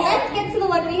then, let's get to the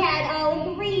one we had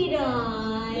all agreed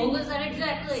on. What was that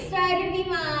exactly? Strider be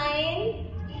mine.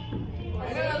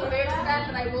 I don't know the lyrics to that,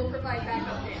 but I will provide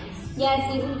backup dance.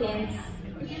 Yes, use some dance.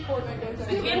 I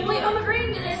can't believe I'm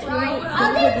agreeing to this. Right.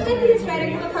 I'll dance with you,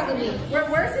 Strider. Come apart with me.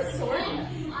 Where's his sword? I'm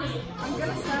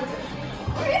gonna stab it.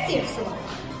 Where is your sword?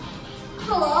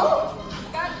 Hello?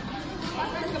 Got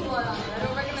risk of blood on it. I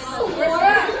don't recommend that.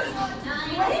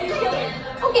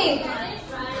 Okay.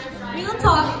 Real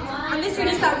talk. Our mystery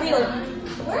just got real.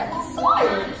 Where's the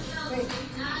sword?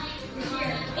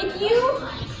 If you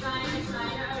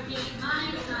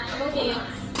go dance,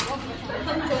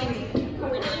 come join me.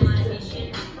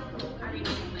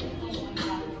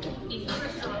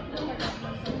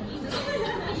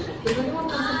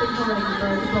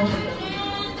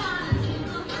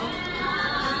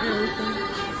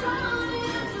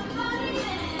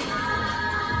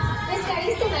 Mister, are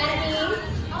you still mad at me?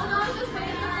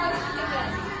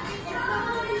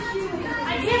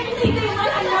 I can't believe they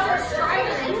let another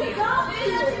Strider in here.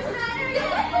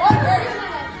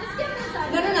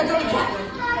 No, don't attack.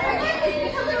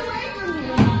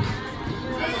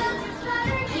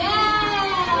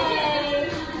 Yay!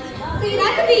 See,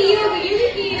 that could be you, but you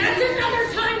could be... That's another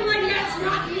timeline, that's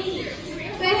not me.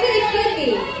 That's what it could be.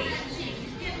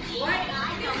 What?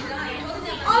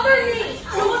 Other me!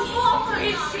 Don't fall for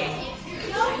his shit.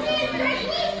 No, please, Rick,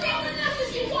 please, stay as much as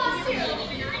he wants to.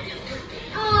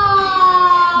 Aww.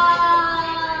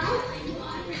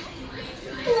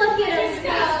 Look at us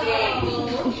go.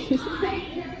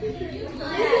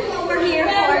 This is what we're here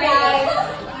for, guys.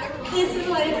 This is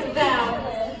what it's about.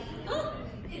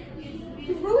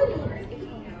 You ruined it.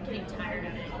 I'm getting tired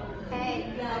of it. Hey,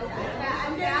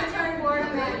 I'm down for a Florida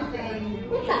man thing.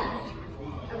 What's up?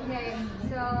 Okay,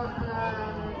 so,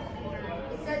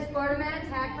 it says Florida man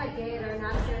attacked by gator,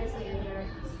 not seriously injured.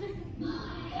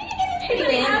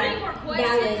 Anybody have any more questions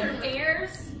Valid. or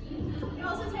dares? You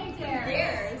also take dares.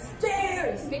 Dares.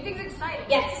 Dares! Make things exciting.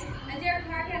 Yes. I dare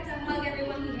Parker to hug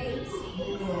everyone he hates.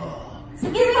 So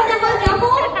give me the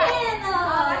whole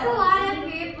That's a lot of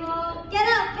people. Get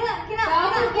up.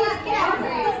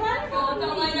 Oh,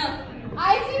 don't line up.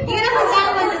 You gotta hug that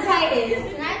one the tightest.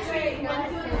 That's right. You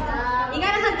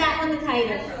gotta hug that one the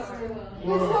tightest.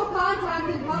 There's no contact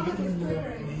in public is clear.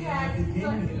 Yes,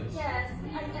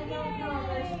 I don't know if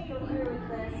I should go through with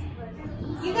this, but...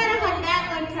 You gotta hug that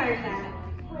one hard back.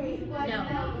 Wait, what? No.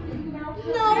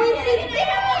 No, it's a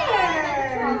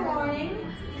dinner. Warning.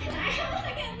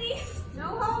 No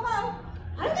homo.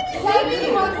 I'm gonna That say really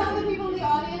you. wants some of the people in the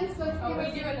audience, so Oh, we're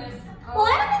doing this. Well, I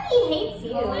don't think he hates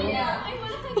you. I want to hug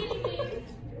anything.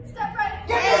 Step right. It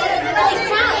doesn't really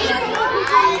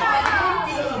count.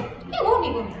 It won't be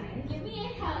one time. Give me a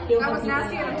hug. That was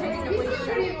nasty and I'm taking a we quick seem shot.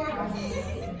 pretty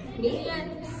organized. Me?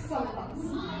 Some of us.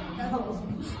 No.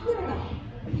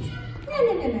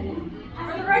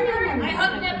 For the record, I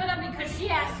hugged Nebula because she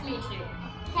asked me to.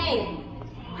 Hey,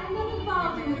 I'm not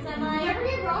involved in this, am You I? ever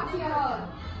gave Roxy a hug?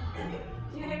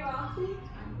 Do you hate Roxy?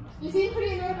 You seemed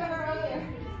pretty annoyed by her earlier.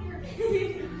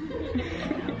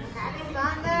 Happy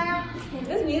Thunder.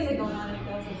 there's music going on in the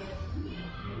closet.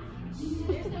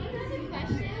 There's no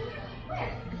confession.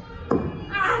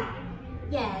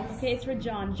 Yes. Okay, it's for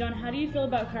John. John, how do you feel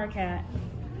about Carcat?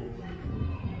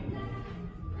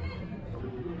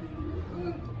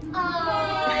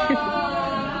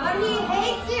 But he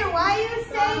hates you. Why are you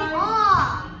saying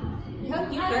aw? He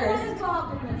hugged you first.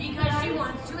 Because she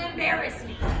wants to embarrass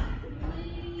me.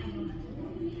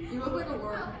 You look like a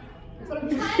worm. That's what I'm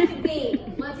trying to be.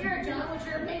 Let's hear it, John. What's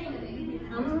your opinion of me?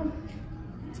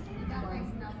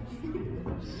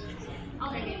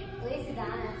 I'll take it. At least he's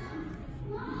honest.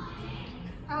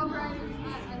 Oh, Brian,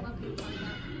 I love you.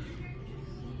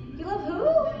 You love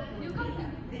who? New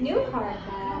content. New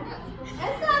Carcat.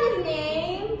 That's not his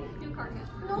name. New content.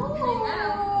 No.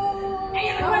 Any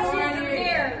other questions or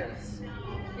dares?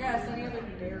 Yes, any other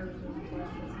dares?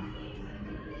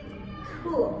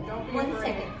 Cool. Don't be 1 afraid.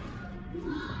 second.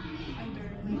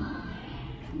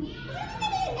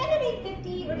 End at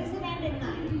 8:50, or does it end at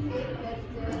 9?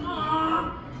 8:50. Aww.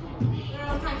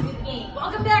 Now time to do the game.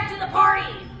 Welcome back to the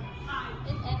party.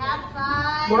 Have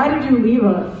fun. Why did you leave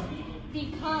us?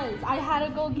 Because I had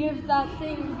to go give that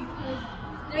thing because...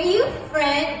 Are you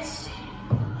French?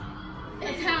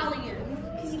 Italian.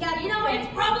 You know, it's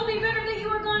probably better that you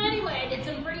were gone anyway. I did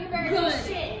some pretty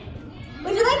embarrassing shit.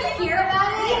 Would you like to hear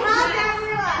about it? He hugged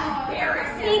everyone.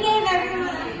 He gave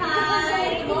everyone a hug.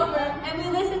 And we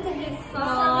listened to his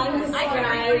songs. I can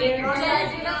Friday.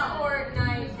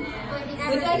 Fortnite.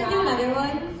 Would you like to do another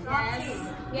one? Yes.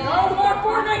 Yeah. No more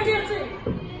Fortnite dancing.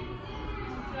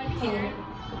 Here.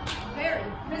 Very.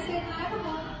 Kristen, can I have a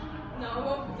ball? No.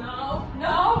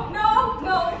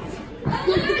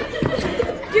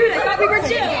 Dude, I thought we were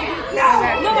chill. No,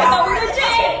 I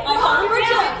thought we were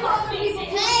chill.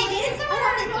 Hey, didn't someone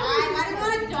want to die? I don't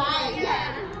want to die.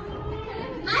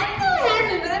 I'm so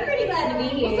happy, but I'm pretty glad to be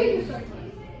here.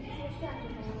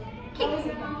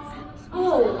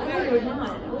 Oh, I thought you were not.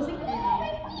 I was like,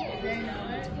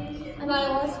 I thought I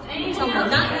was. Someone,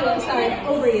 not you. I'm sorry.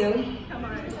 Over you.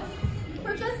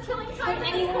 We're just killing time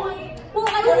at this point. Well, I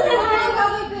wasn't having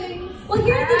other things. Well,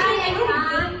 here's the thing. I don't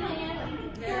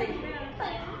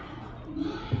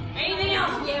Anything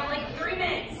else? We have like 3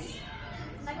 minutes.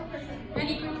 When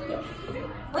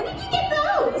did you get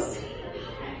those?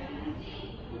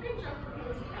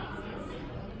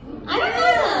 I don't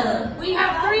know. We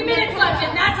have 3 minutes left,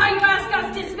 and that's how you ask us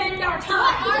to spend our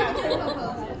time.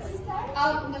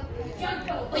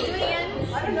 Wait, do it again.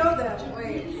 I don't know that.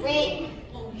 Wait.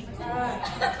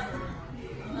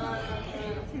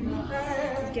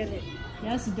 Get it.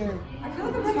 Yes, Dirk. I feel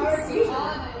like I'm having a seizure. Oh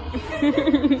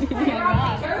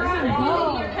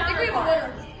my god. I think we have a winner.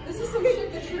 This is some shit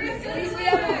that should be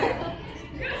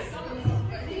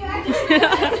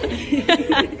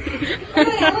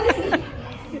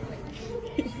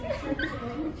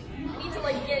Need to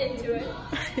like get into it.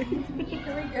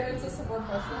 Can we get into some more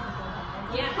questions?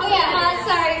 Yeah. Oh yeah,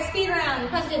 sorry, speed round.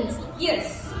 Questions.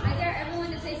 Yes. I dare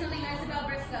everyone to say something nice about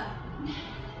Briska.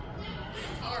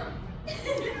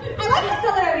 I like the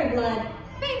color of your blood.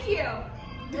 Thank you.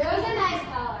 Rose a nice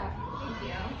color. Thank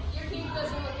you. Your cape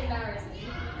doesn't look embarrassing.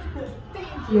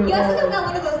 You also just got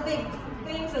one of those big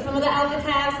things that some of the outfits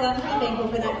have, so I'm pretty thankful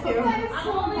for that too. I'm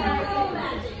only so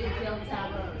mad that you killed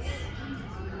Tavros.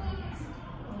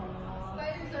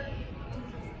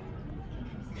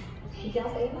 Did y'all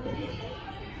say it?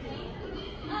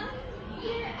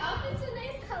 Your outfit's a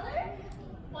nice color.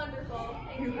 Wonderful.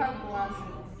 You have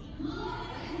glasses.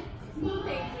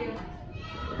 Thank you.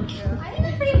 I think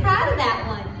I'm pretty proud of that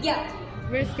one. Yeah.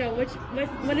 Vriska,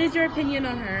 what is your opinion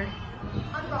on her?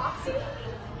 On Roxy?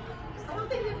 I don't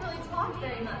think we've really talked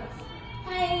very much.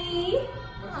 Hi.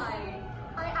 Hi.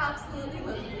 I absolutely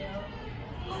love you.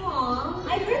 Aww.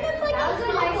 I heard that's like a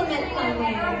compliment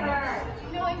somewhere.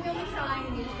 No, I'm really trying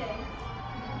these days.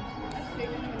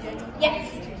 Yes.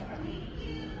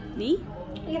 Me?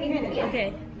 You have your hand up, yeah. Okay,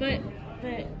 but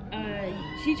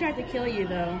she tried to kill you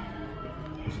though.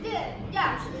 She did.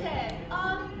 Yeah, she did.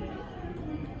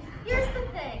 Here's the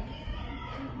thing.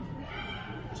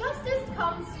 Justice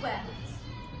comes swift.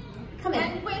 Come in.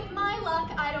 And with my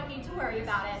luck, I don't need to worry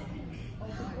about it.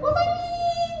 Well, I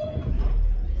mean...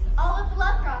 All of the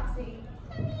luck, Roxy.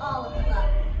 All of the luck.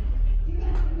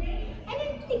 I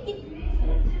didn't think it...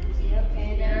 You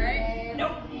okay there, right?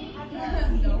 Nope.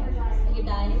 Are you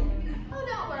dying? Oh,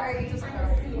 don't worry. Just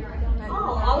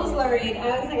Oh, I was worried. I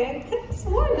was like, I could have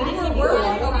sworn we didn't worry. You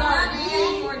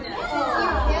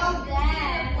killed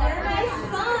them. They're my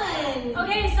son.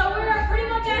 Okay, so we're pretty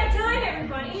much out of time,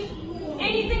 everybody.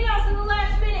 Anything else in the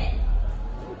last minute?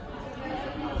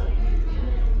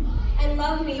 I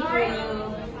love Miku.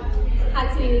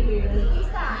 Hatsune Miku. Who's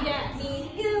that? Yes.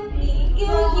 Miku, you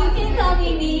can call me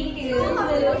Miku.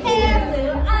 Blue hair,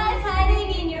 blue eyes, hiding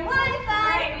in your Wi-Fi.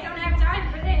 Alright, we don't have time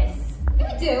for this. We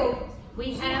do. We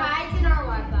She have... hides in our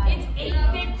Wi-Fi. It's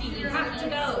 8:50. We have to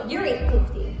go. You're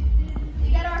 850. We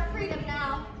get our freedom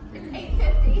now. It's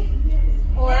 8:50.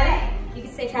 Or you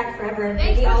could stay trapped forever and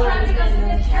Thanks maybe for all our trapping us in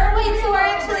this terrible... Wait, so we're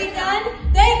actually done?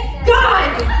 Thank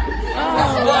God!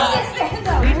 Bye!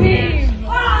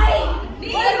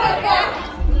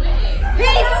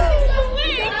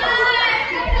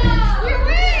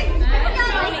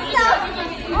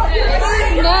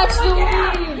 Snatch the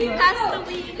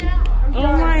weave!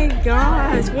 Oh my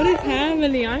gosh, what is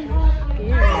happening?